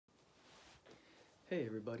Hey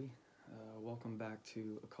everybody, welcome back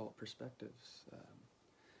to Occult Perspectives.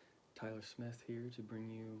 Tyler Smith here to bring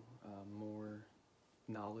you more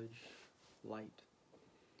knowledge, light,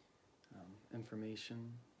 information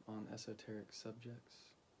on esoteric subjects,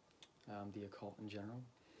 the occult in general.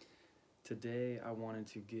 Today I wanted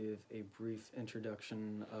to give a brief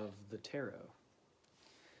introduction of the tarot.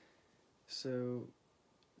 So,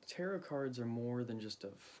 tarot cards are more than just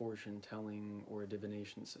a fortune telling or a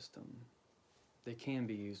divination system. They can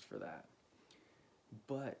be used for that,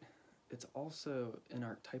 but it's also an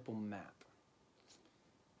archetypal map.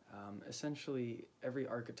 Essentially, every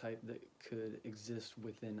archetype that could exist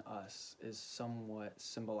within us is somewhat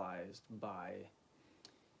symbolized by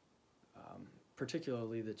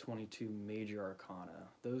particularly the 22 major arcana.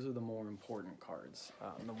 Those are the more important cards,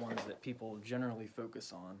 the ones that people generally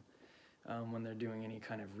focus on when they're doing any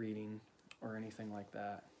kind of reading or anything like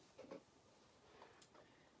that.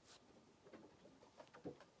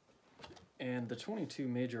 And the 22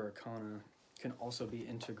 major arcana can also be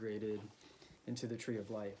integrated into the Tree of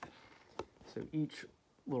Life. So each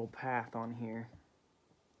little path on here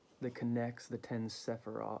that connects the 10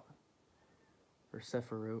 Sephiroth, or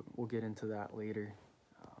Sephirot, we'll get into that later.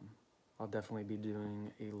 I'll definitely be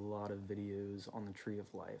doing a lot of videos on the Tree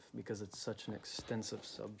of Life because it's such an extensive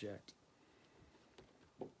subject.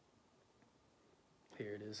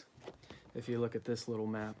 Here it is. If you look at this little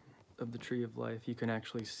map of the Tree of Life, you can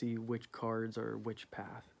actually see which cards are which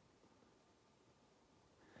path.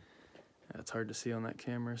 It's hard to see on that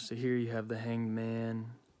camera. So here you have the Hanged Man,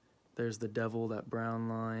 there's the Devil, that brown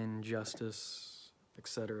line, Justice,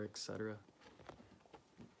 etc., etc.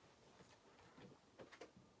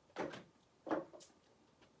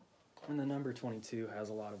 And the number 22 has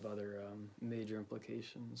a lot of other major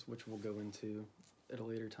implications, which we'll go into at a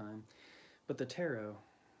later time. But the tarot,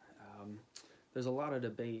 there's a lot of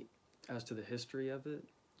debate as to the history of it.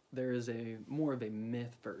 There is more of a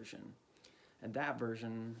myth version, and that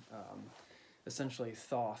version, essentially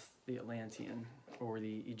Thoth, the Atlantean, or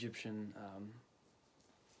the Egyptian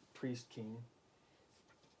priest king,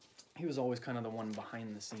 he was always kind of the one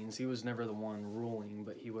behind the scenes. He was never the one ruling,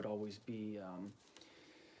 but he would always be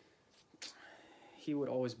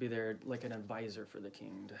there like an advisor for the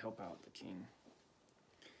king to help out the king.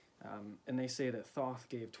 And they say that Thoth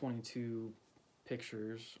gave 22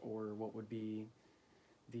 pictures, or what would be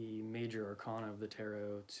the major arcana of the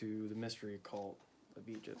tarot, to the mystery occult of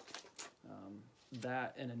Egypt.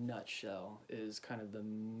 That, in a nutshell, is kind of the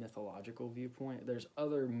mythological viewpoint. There's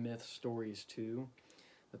other myth stories, too,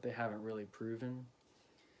 that they haven't really proven.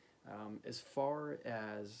 As far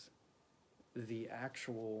as the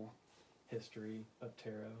actual history of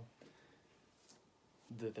tarot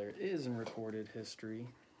that there is in recorded history,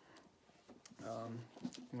 I'm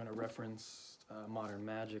going to reference Modern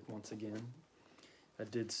Magic once again. I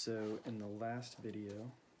did so in the last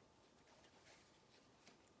video.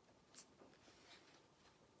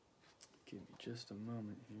 Give me just a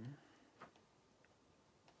moment here.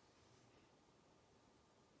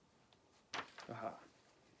 Aha.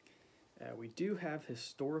 We do have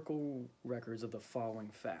historical records of the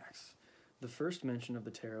following facts. The first mention of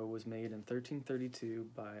the tarot was made in 1332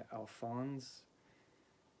 by Alphonse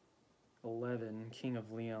XI, King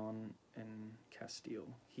of Leon and Castile.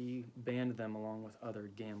 He banned them along with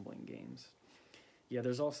other gambling games. Yeah,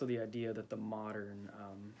 there's also the idea that the modern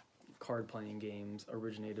card-playing games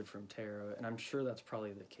originated from tarot, and I'm sure that's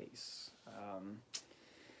probably the case.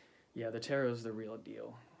 Yeah, the tarot's the real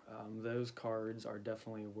deal. Those cards are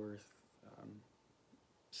definitely worth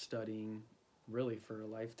studying, really, for a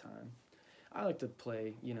lifetime. I like to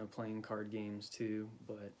play, playing card games too,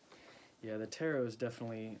 but yeah, the tarot is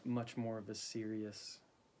definitely much more of a serious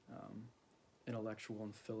intellectual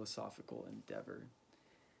and philosophical endeavor,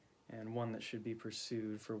 and one that should be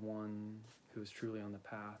pursued for one who is truly on the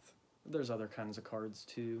path. There's other kinds of cards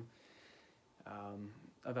too.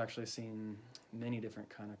 I've actually seen many different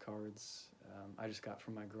kind of cards. I just got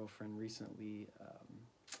from my girlfriend recently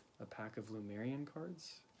a pack of Lumerian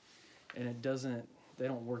cards, and they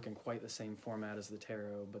don't work in quite the same format as the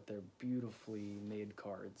tarot, but they're beautifully made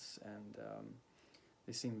cards, and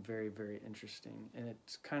they seem very, very interesting. And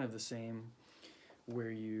it's kind of the same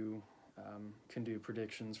where you can do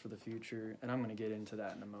predictions for the future, and I'm going to get into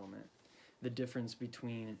that in a moment. The difference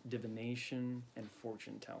between divination and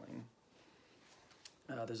fortune telling.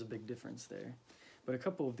 There's a big difference there. But a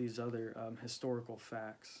couple of these other historical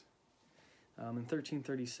facts. In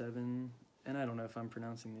 1337, and I don't know if I'm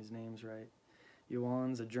pronouncing these names right,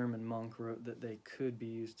 Johannes, a German monk, wrote that they could be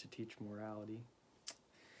used to teach morality.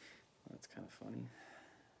 That's kind of funny.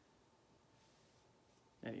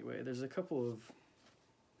 Anyway, there's a couple of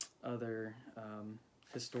other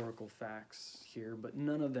historical facts here, but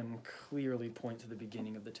none of them clearly point to the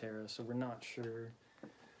beginning of the tarot, so we're not sure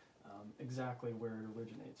exactly where it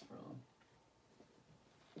originates from.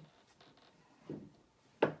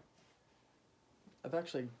 I've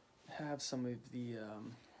actually have some of the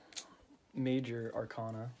major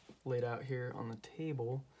arcana laid out here on the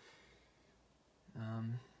table.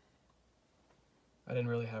 I didn't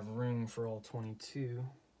really have room for all 22.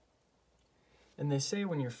 And they say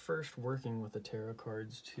when you're first working with the tarot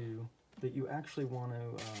cards too, that you actually want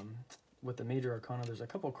to, with the major arcana, there's a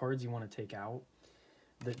couple cards you want to take out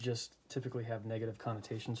that just typically have negative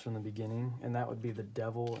connotations from the beginning, and that would be the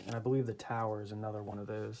Devil, and I believe the Tower is another one of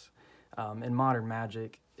those. In Modern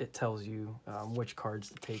Magic, it tells you which cards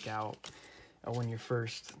to take out when you're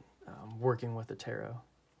first working with the tarot.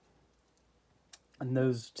 And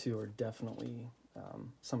those two are definitely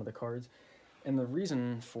some of the cards. And the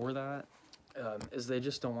reason for that is they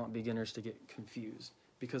just don't want beginners to get confused,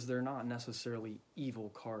 because they're not necessarily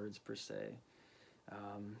evil cards per se.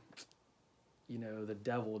 You know, the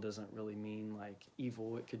Devil doesn't really mean like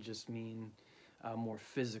evil. It could just mean more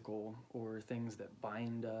physical, or things that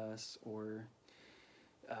bind us, or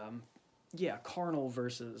yeah, carnal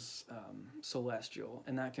versus celestial,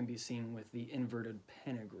 and that can be seen with the inverted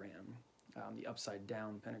pentagram, the upside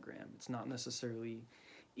down pentagram. It's not necessarily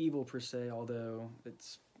evil per se, although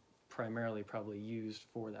it's primarily probably used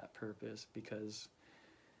for that purpose, because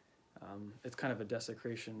it's kind of a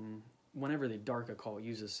desecration. Whenever the dark occult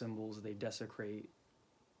uses symbols, they desecrate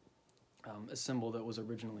a symbol that was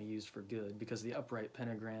originally used for good, because the upright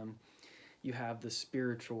pentagram, you have the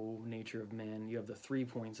spiritual nature of man, you have the 3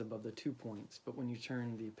 points above the 2 points, but when you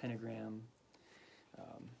turn the pentagram,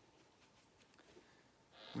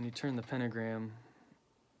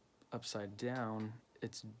 upside down,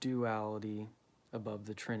 it's duality above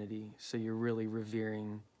the Trinity, so you're really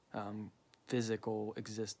revering physical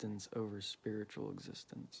existence over spiritual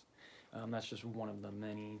existence. That's just one of the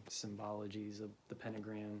many symbologies of the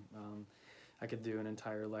pentagram. I could do an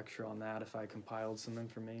entire lecture on that if I compiled some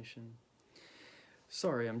information.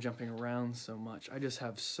 Sorry, I'm jumping around so much. I just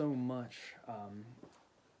have so much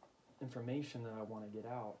information that I want to get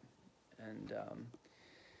out. And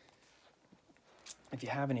if you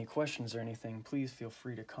have any questions or anything, please feel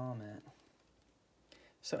free to comment.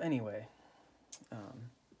 So anyway, I'll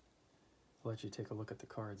let you take a look at the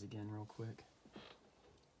cards again real quick.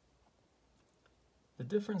 The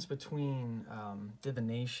difference between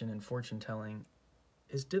divination and fortune telling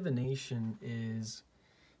is divination is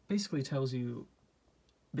basically tells you,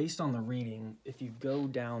 based on the reading, if you go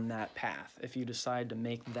down that path, if you decide to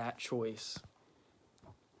make that choice,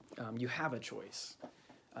 you have a choice.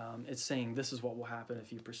 It's saying this is what will happen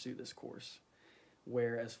if you pursue this course.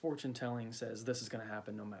 Whereas fortune telling says this is going to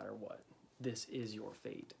happen no matter what. This is your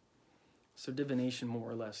fate. So divination more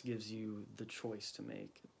or less gives you the choice to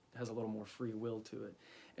make. It has a little more free will to it.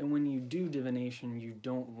 And when you do divination, you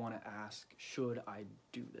don't want to ask, should I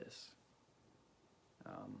do this?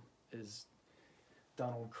 As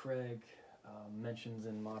Donald Craig mentions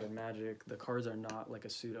in Modern Magic, the cards are not like a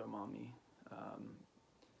pseudo-mommy.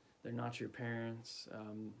 They're not your parents.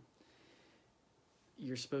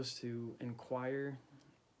 You're supposed to inquire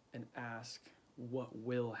and ask, what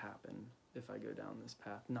will happen if I go down this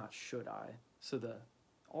path, not should I. So the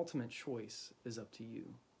ultimate choice is up to you.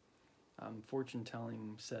 Fortune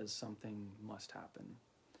telling says something must happen.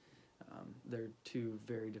 They're two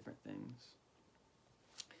very different things.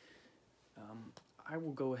 I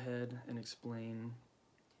will go ahead and explain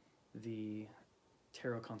the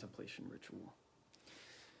tarot contemplation ritual.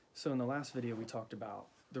 So in the last video we talked about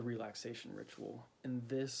the relaxation ritual, and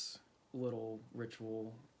this little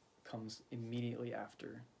ritual comes immediately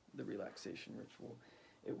after the relaxation ritual.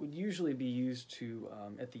 It would usually be used to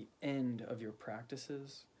at the end of your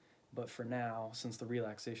practices, but for now, since the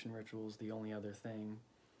relaxation ritual is the only other thing,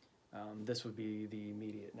 this would be the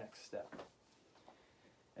immediate next step.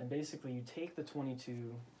 And basically you take the 22,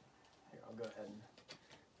 here I'll go ahead and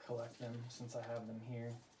collect them since I have them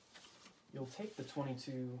here. You'll take the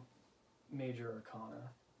 22 major arcana,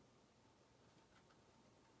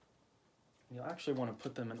 and you'll actually want to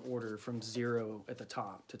put them in order from 0 at the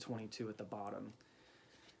top to 22 at the bottom.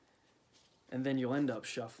 And then you'll end up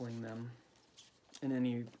shuffling them in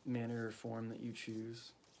any manner or form that you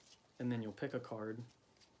choose. And then you'll pick a card.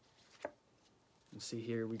 And see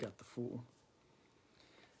here, we got the Fool.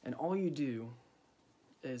 And all you do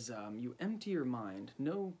is you empty your mind,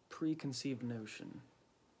 no preconceived notion,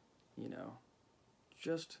 you know,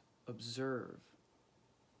 just observe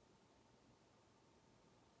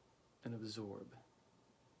and absorb.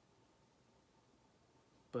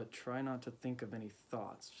 but try not to think of any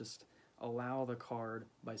thoughts. Just allow the card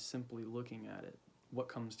by simply looking at it. What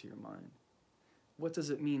comes to your mind? What does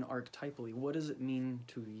it mean archetypally? What does it mean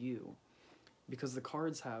to you? Because the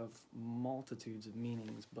cards have multitudes of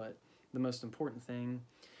meanings, but the most important thing,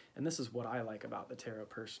 and this is what I like about the tarot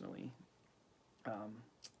personally,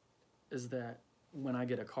 is that when I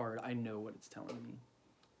get a card, I know what it's telling me.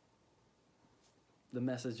 The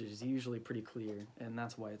message is usually pretty clear, and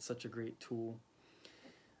that's why it's such a great tool.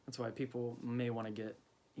 That's why people may want to get,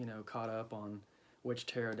 caught up on which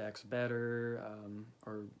tarot deck's better,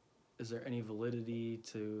 or is there any validity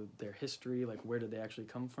to their history, like where did they actually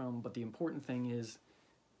come from? But the important thing is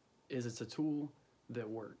it's a tool that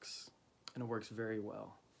works, and it works very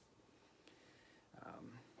well.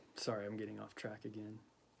 Sorry, I'm getting off track again.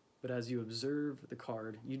 But as you observe the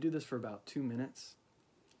card, you do this for about 2 minutes,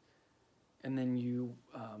 and then you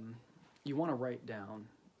want to write down,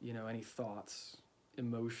 any thoughts,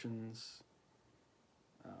 emotions,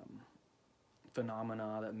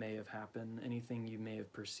 phenomena that may have happened, anything you may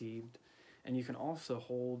have perceived. And you can also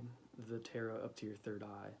hold the tarot up to your third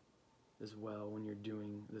eye as well when you're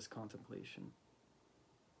doing this contemplation.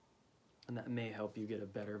 And that may help you get a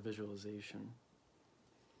better visualization.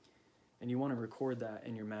 And you want to record that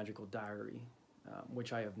in your magical diary,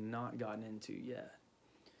 which I have not gotten into yet.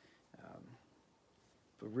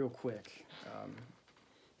 But real quick,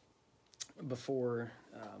 before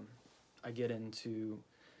I get into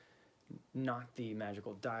not the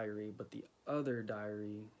magical diary, but the other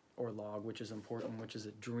diary or log, which is important, which is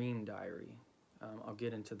a dream diary. I'll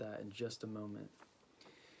get into that in just a moment.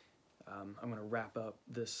 I'm going to wrap up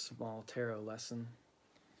this small tarot lesson.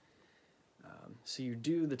 So you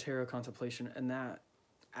do the tarot contemplation, and that,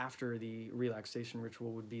 after the relaxation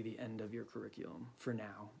ritual, would be the end of your curriculum for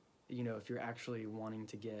now. If you're actually wanting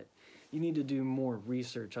to you need to do more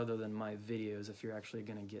research other than my videos if you're actually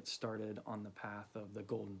going to get started on the path of the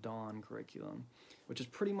Golden Dawn curriculum, which is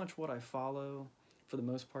pretty much what I follow for the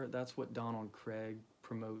most part. That's what Donald Craig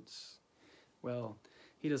promotes. Well,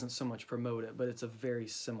 he doesn't so much promote it, but it's a very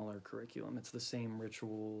similar curriculum. It's the same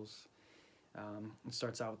rituals. It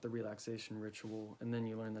starts out with the relaxation ritual, and then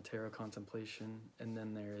you learn the tarot contemplation, and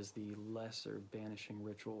then there is the lesser banishing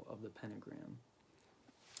ritual of the pentagram.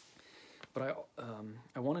 But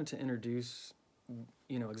I wanted to introduce,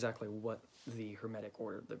 exactly what the Hermetic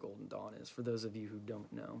Order of the Golden Dawn is, for those of you who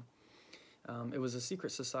don't know. It was a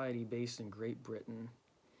secret society based in Great Britain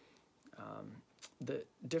that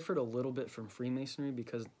differed a little bit from Freemasonry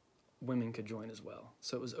because women could join as well.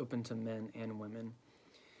 So it was open to men and women.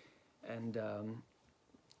 And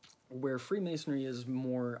where Freemasonry is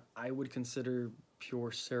more, I would consider,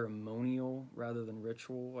 pure ceremonial rather than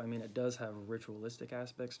ritual. I mean, it does have ritualistic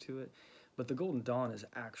aspects to it, but the Golden Dawn is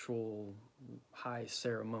actual high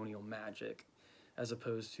ceremonial magic as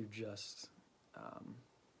opposed to just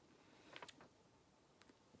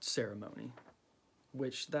ceremony,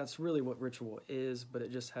 which that's really what ritual is, but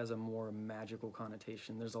it just has a more magical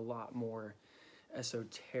connotation. There's a lot more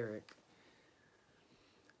esoteric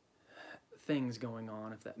things going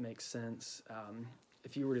on, if that makes sense.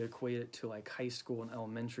 If you were to equate it to like high school and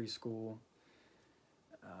elementary school,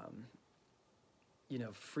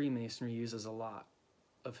 Freemasonry uses a lot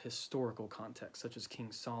of historical context, such as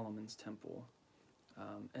King Solomon's temple,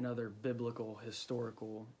 and other biblical,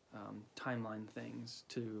 historical timeline things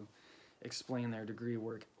to explain their degree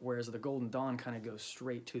work, whereas the Golden Dawn kind of goes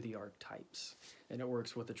straight to the archetypes, and it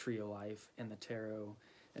works with the Tree of Life and the tarot,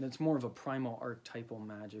 and it's more of a primal archetypal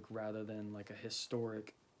magic rather than like a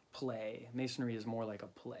historic play. Masonry is more like a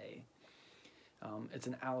play. It's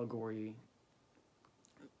an allegory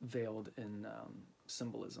veiled in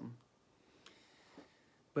symbolism.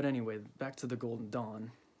 But anyway, back to the Golden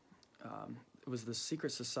Dawn. It was the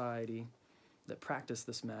secret society that practiced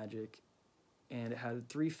this magic, and it had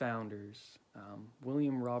 3 founders,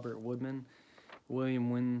 William Robert Woodman, William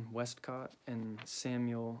Wynne Westcott, and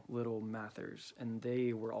Samuel Little Mathers, and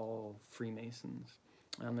they were all Freemasons.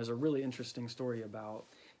 There's a really interesting story about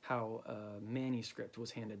how a manuscript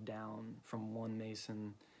was handed down from one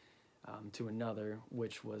Mason to another,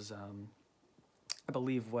 which was, I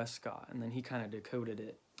believe, Westcott, and then he kind of decoded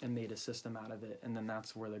it and made a system out of it, and then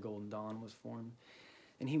that's where the Golden Dawn was formed.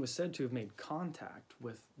 And he was said to have made contact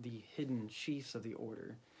with the hidden chiefs of the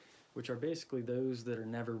order, which are basically those that are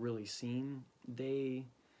never really seen. They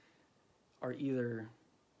are either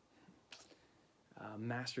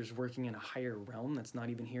masters working in a higher realm that's not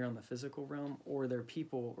even here on the physical realm, or they're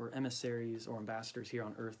people or emissaries or ambassadors here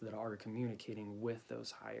on Earth that are communicating with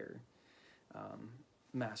those higher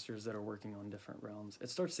masters that are working on different realms. It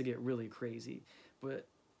starts to get really crazy, but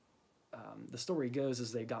the story goes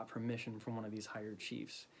is they got permission from one of these higher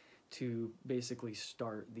chiefs to basically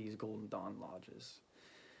start these Golden Dawn lodges.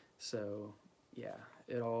 So yeah,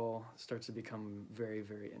 it all starts to become very,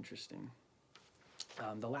 very interesting.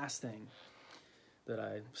 The last thing that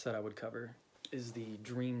I said I would cover is the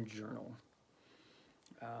dream journal.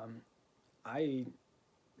 I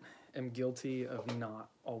am guilty of not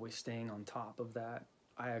always staying on top of that.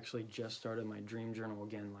 I actually just started my dream journal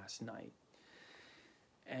again last night.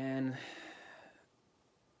 And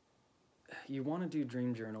you want to do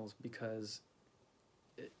dream journals because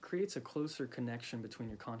it creates a closer connection between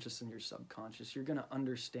your conscious and your subconscious. You're going to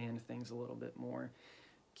understand things a little bit more.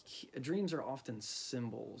 Dreams are often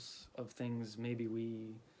symbols of things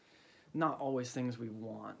not always things we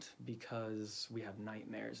want because we have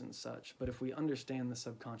nightmares and such. But if we understand the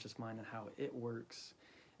subconscious mind and how it works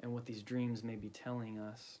and what these dreams may be telling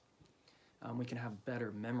us, we can have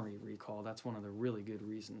better memory recall. That's one of the really good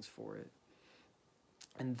reasons for it.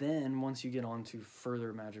 And then once you get on to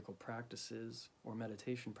further magical practices or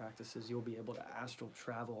meditation practices, you'll be able to astral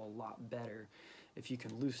travel a lot better if you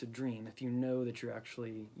can lucid dream, if you know that you're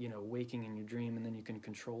actually, waking in your dream and then you can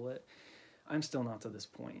control it. I'm still not to this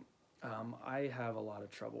point. I have a lot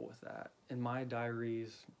of trouble with that. In my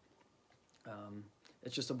diaries,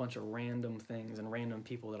 it's just a bunch of random things and random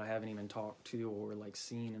people that I haven't even talked to or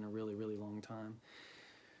seen in a really, really long time.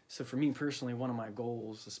 So for me personally, one of my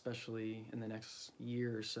goals, especially in the next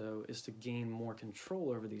year or so, is to gain more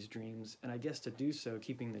control over these dreams. And I guess to do so,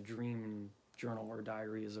 keeping the dream journal or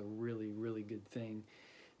diary is a really, really good thing,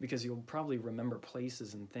 because you'll probably remember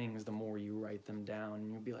places and things the more you write them down.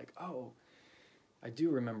 And you'll be like, oh, I do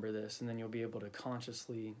remember this. And then you'll be able to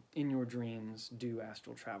consciously, in your dreams, do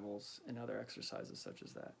astral travels and other exercises such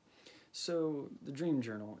as that. So the dream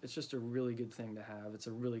journal, it's just a really good thing to have. It's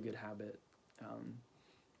a really good habit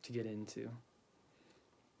to get into.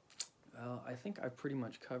 Well, I think I've pretty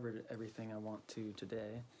much covered everything I want to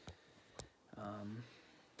today.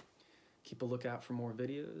 Keep a lookout for more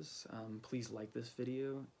videos. Please like this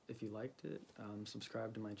video if you liked it.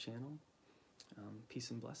 Subscribe to my channel. Peace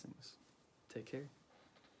and blessings. Take care.